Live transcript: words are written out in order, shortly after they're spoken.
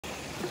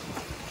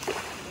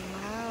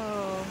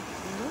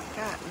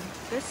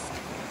this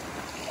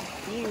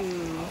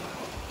view.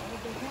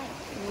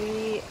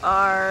 We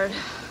are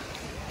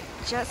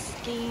jet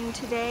skiing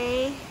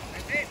today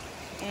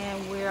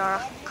and we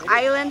are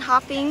island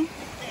hopping.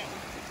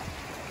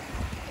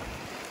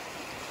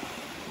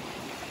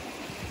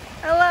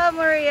 Hello,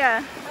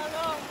 Maria.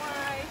 Hello,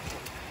 Mike.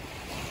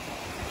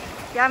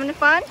 You having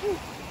fun?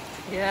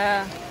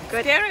 Yeah.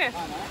 Good. Scary?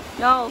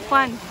 No,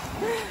 fun.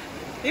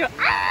 You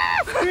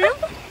scream?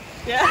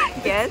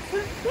 Yeah. Yes.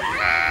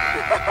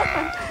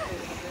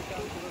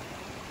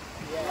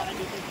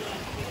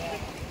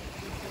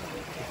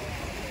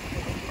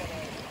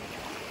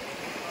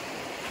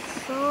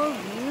 So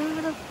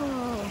beautiful.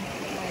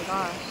 Oh my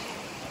gosh.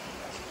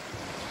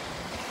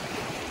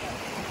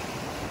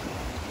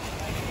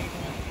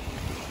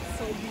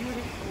 So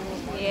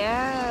beautiful.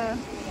 Yeah.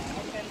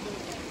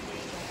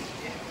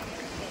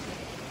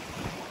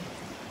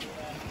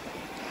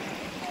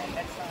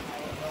 Next time I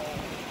will know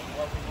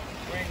what we want to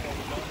bring, what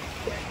we don't need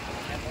to bring.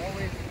 I'm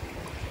always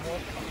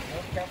more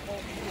careful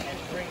and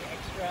bring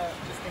extra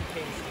just in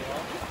case, you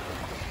know?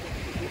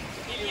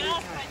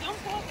 Yes, I don't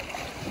know.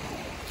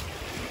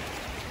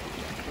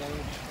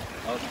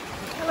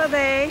 Hello,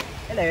 babe.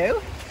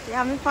 Hello. You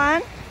having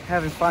fun?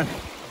 Having fun.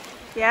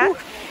 Yeah? Woo.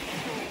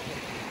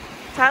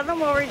 Tell them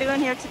what we're doing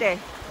here today.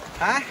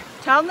 Huh?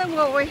 Tell them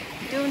what we're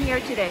doing here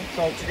today.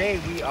 So today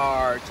we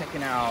are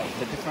checking out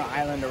the different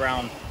island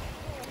around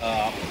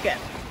Phuket.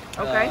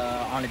 Okay.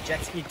 On a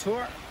jet ski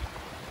tour.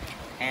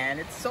 And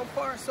it's so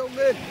far so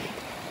good.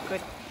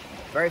 Good.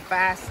 Very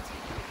fast.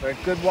 Very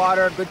good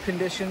water, good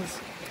conditions.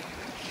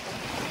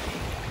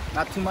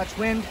 Not too much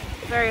wind.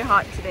 Very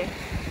hot today.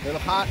 A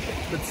little hot,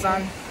 good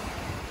sun.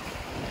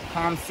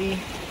 Calm sea.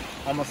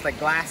 Almost like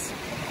glass.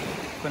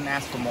 Couldn't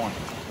ask for more.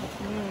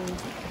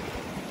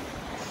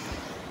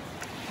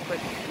 Good.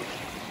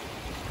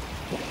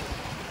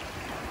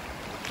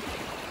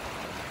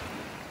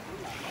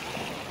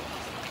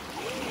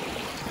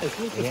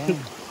 Yeah.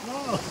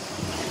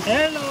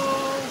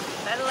 Hello.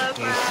 Hello,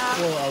 Okay, crowd.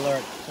 full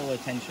alert, full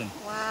attention.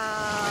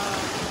 Wow.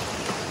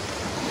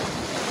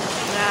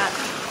 That.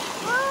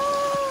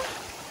 Oh.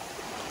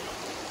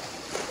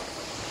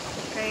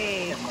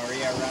 Great.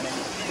 Maria running.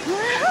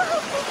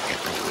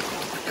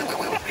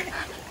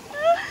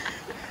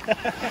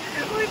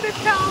 With the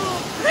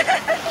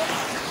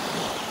towel.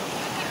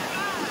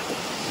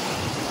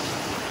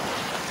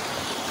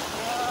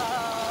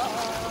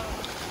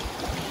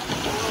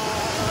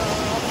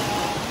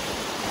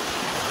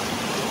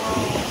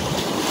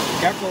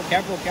 Careful,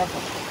 careful,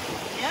 careful.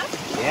 Yeah?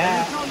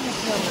 Yeah.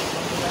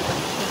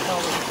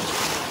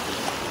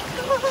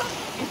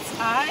 It's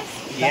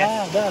ice.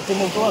 Yes. Да, ты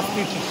мог глаз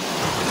включить.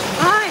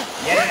 Hi.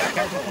 Yeah,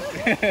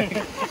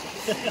 careful.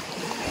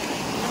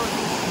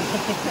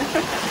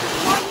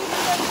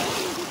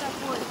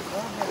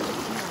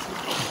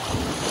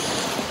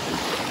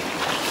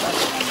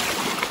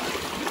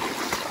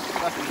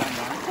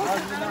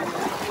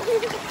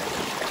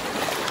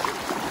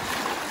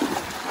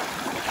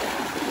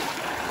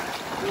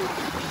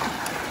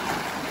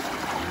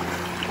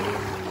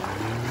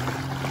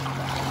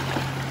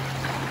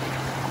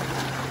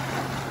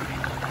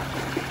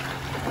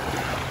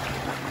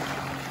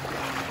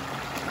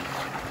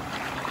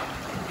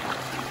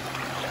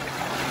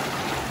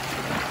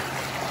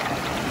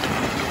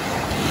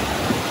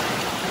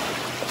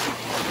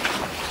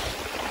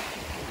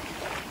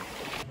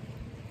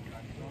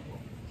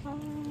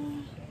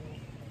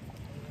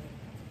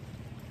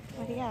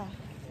 Maria,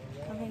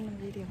 come in the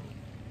video.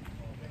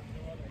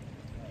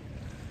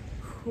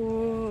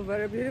 Ooh,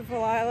 very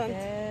beautiful island.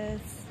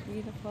 Yes,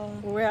 beautiful.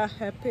 We are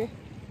happy.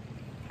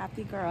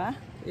 Happy girl, huh?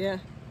 Yeah.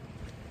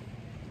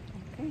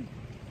 Okay.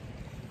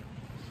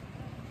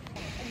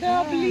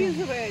 The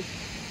blizzard.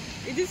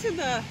 It is in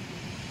the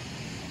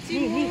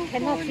We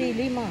cannot see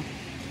Lima.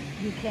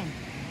 You can.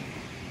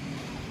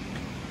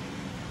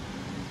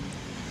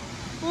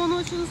 Oh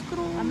no, she's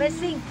crying.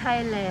 Amazing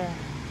Thailand.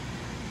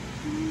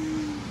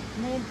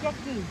 Name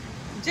Jackie.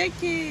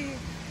 Jackie,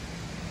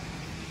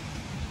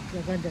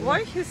 You're going to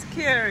why he's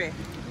scary?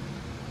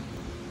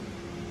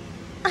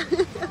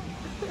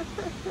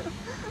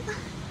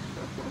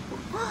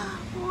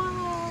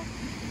 Wow.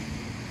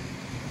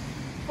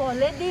 For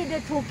lady, the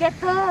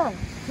together.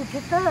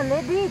 Together,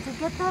 lady,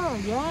 together.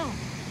 Yeah.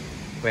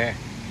 Where?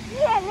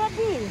 Yeah,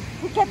 lady.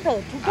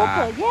 Together,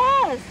 Ah.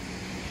 yes.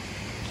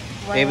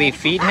 Maybe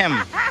feed him.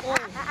 Oi,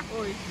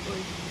 oi,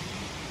 oi.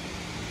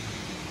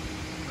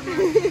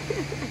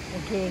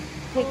 Okay,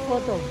 take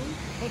photo.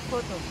 Take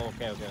photo.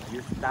 Okay, okay.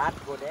 You start,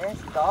 go there,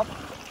 stop.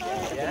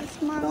 Yeah,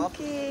 This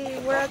monkey.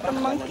 We're at the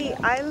monkey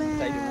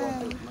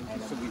island.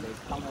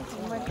 Oh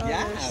my gosh.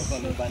 Yeah,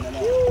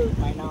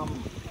 my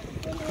mom.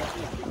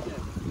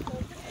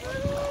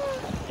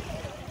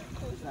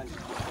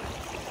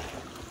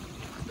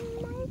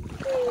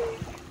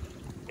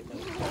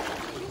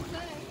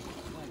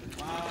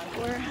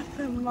 We're at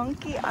the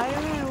monkey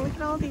island. Look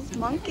at all these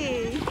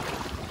monkeys.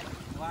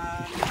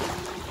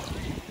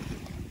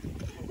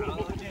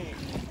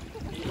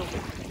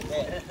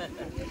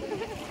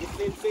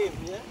 Same,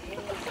 yeah?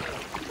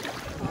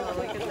 Oh,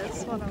 look at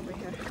this one over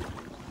here.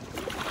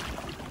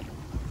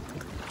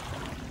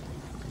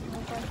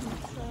 All by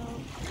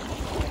himself.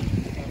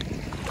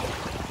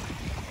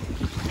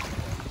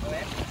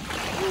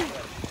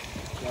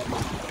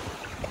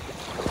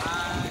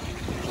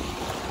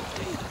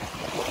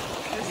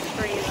 Just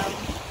freedom.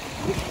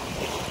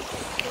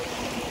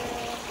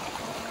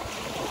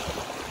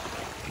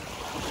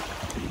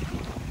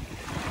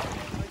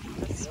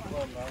 This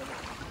one.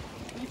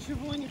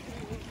 Ничего не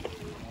привык.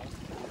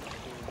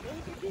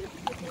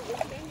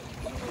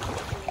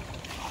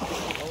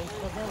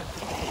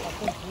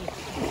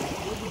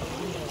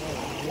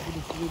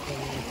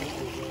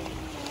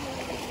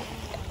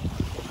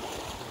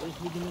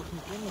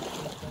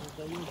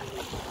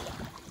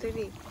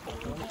 Привет.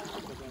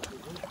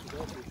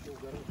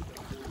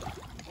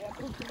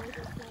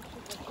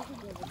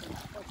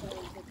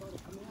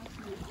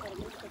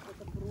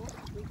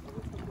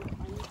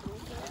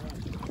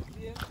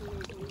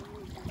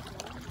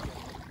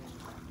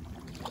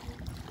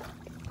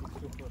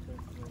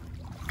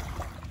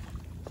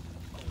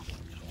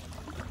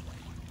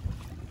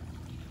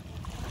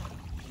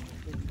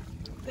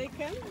 They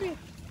can be.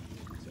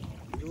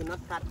 You not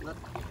cut, not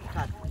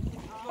cut.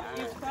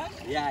 You cut?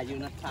 Yeah, you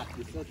not cut.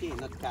 It's okay,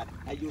 not cut.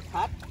 Are you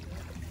cut?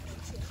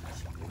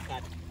 You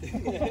cut. You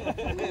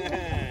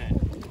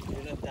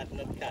not cut,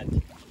 not cut.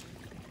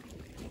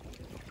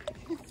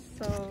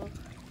 So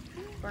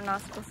we're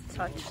not supposed to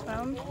touch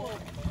them. We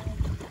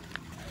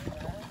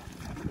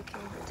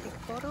can take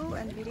photo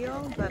and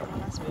video, but we're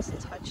not supposed to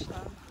touch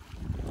them.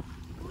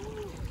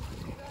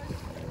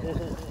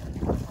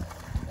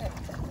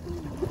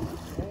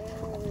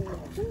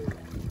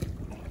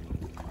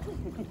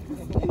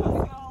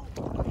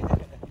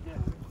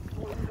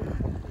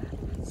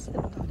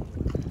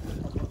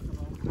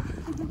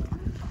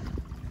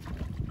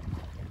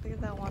 Look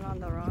at that one on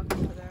the rock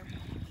over there.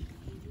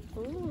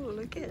 Ooh,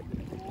 look at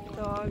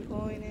dog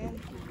going in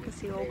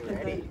because he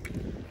opened it.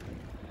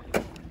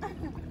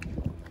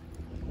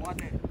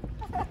 Water.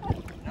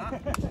 No?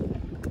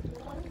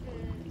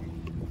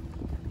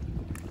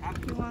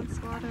 He wants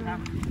water.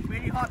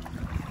 Very hot.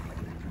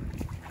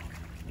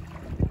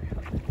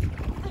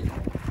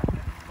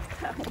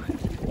 That one.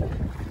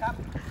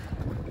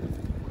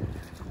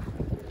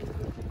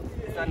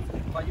 Son,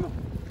 for you.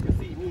 You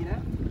see me, nah?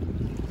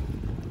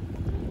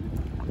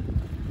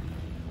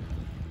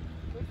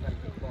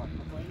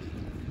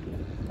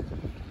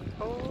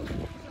 Oh.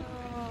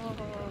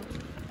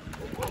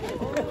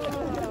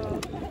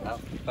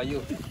 For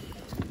you.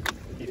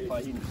 It's for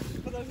him.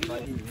 For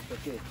him, it's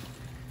okay.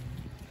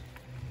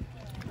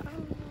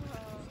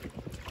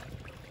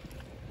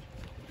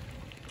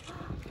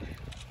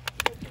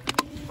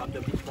 From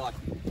the big board.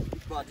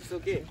 Big board, it's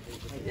okay.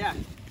 Yeah.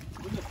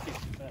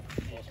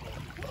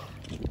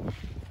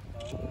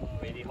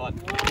 Very hot.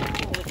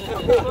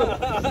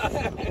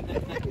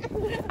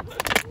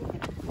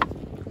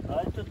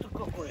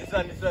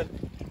 Listen, listen.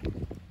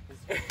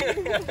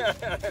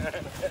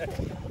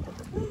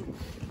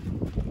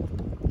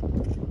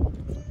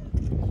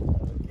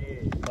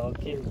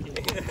 Okay.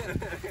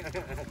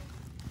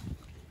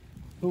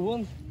 Who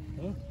won?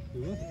 Huh?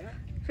 Who won?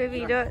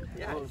 Baby, do it.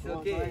 Yeah, it's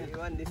okay. You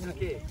want this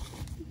okay?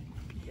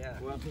 Yeah.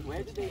 Well,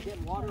 where do they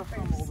get water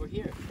from over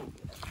here?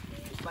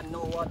 This one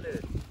no water.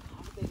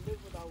 How do they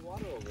live without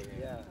water over here?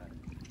 Yeah.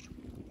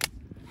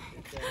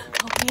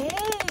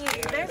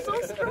 Okay, they're so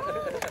strong.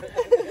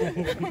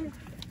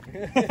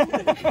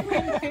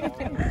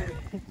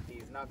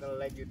 He's not gonna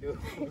let you do.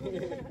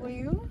 Will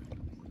you?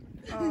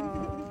 You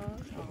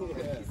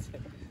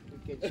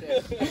can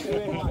share.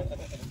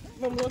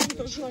 Вам можно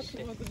тоже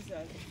наши воду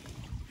взять.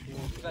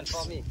 This one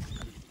for me.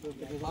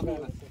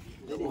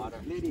 For me, man.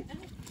 Lady.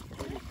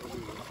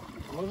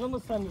 Можем мы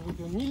сами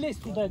выпьем? Не лезь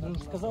туда, он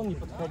же сказал не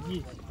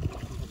подходить.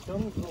 Все,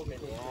 не трогай.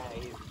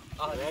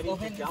 Ready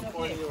to jump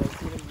on you as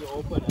soon as you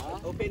open, huh?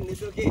 Open,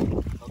 it's okay.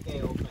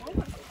 Okay, open.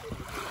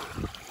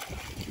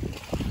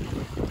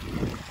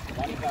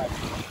 Bodyguard.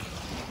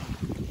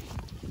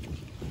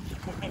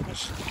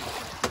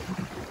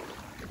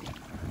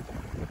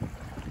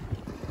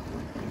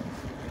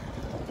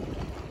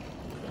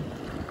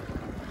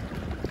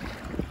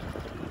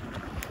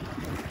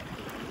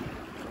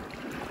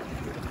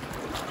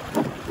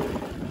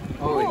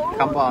 Oh,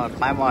 come on,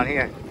 climb on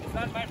here.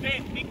 Son, my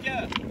friend,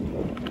 picture.